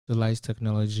utilize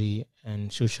technology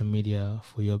and social media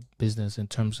for your business in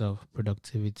terms of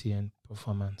productivity and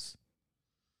performance?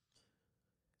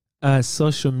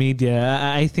 Social media.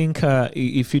 I think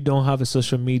if you don't have a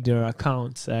social media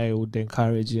account, I would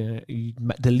encourage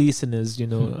the listeners,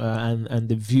 and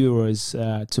the viewers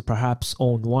to perhaps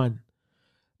own one.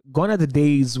 Gone are the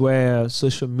days where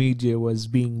social media was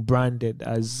being branded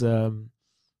as a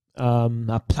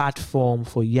platform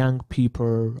for young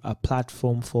people, a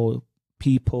platform for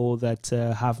people that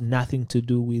have nothing to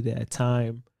do with their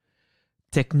time.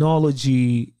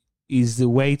 Technology is the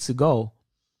way to go.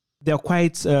 There are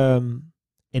quite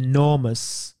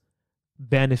enormous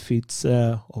benefits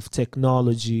of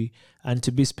technology, and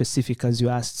to be specific, as you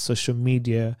asked, social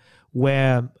media,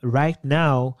 where right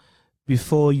now,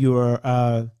 before you're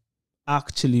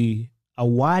actually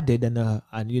awarded a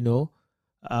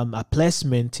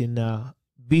placement in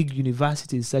big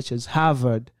universities such as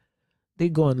Harvard, they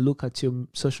go and look at your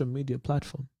social media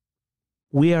platform.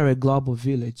 We are a global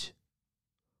village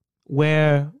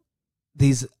where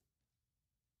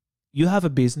you have a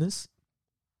business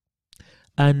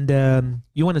and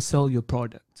you want to sell your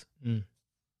product.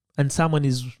 And someone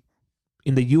is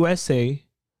in the USA,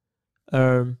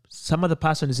 some other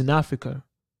person is in Africa,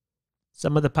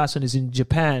 some other person is in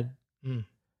Japan,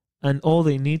 and all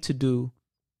they need to do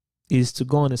is to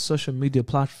go on a social media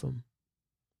platform,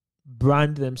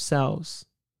 brand themselves,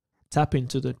 tap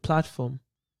into the platform,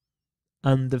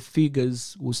 and the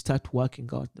figures will start working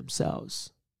out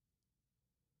themselves.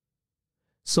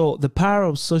 So the power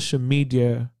of social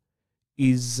media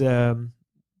is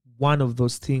one of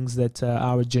those things that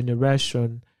our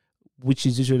generation, which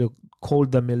is usually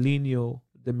called the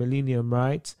millennium,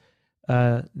 right,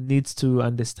 needs to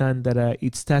understand that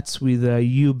it starts with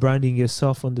you branding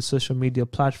yourself on the social media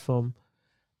platform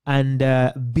and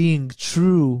being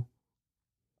true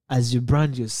as you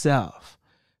brand yourself,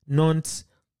 not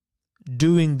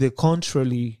doing the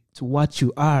contrary to what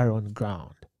you are on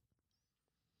ground.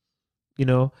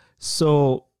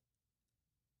 So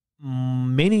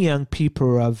many young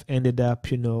people have ended up,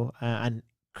 and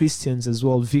Christians as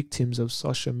well, victims of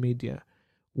social media,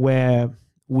 where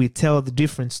we tell the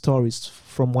different stories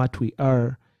from what we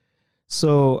are.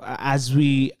 So as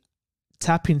we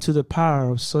tap into the power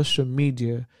of social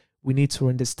media, we need to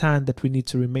understand that we need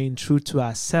to remain true to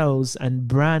ourselves and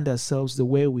brand ourselves the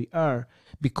way we are,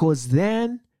 because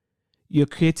then you're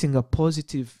creating a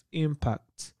positive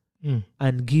impact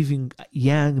and giving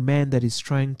young men that is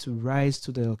trying to rise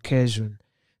to the occasion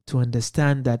to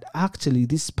understand that actually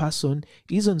this person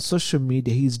is on social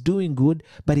media, he's doing good,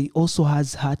 but he also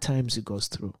has hard times he goes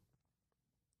through.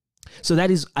 So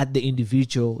that is at the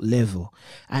individual level.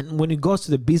 And when it goes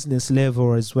to the business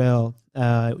level as well,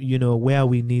 where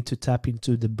we need to tap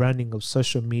into the branding of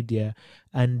social media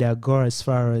and go as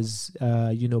far as,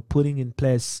 putting in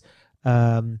place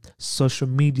social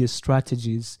media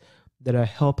strategies that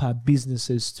help our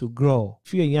businesses to grow.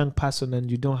 If you're a young person and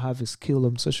you don't have a skill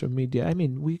on social media,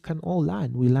 we can all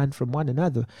learn. We learn from one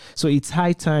another. So it's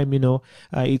high time,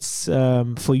 it's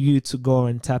for you to go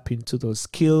and tap into those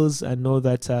skills and know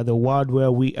that the world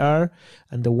where we are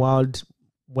and the world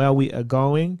where we are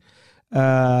going,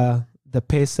 the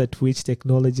pace at which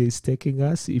technology is taking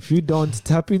us, if you don't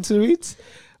tap into it,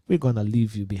 we're going to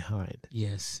leave you behind.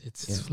 Yes, it's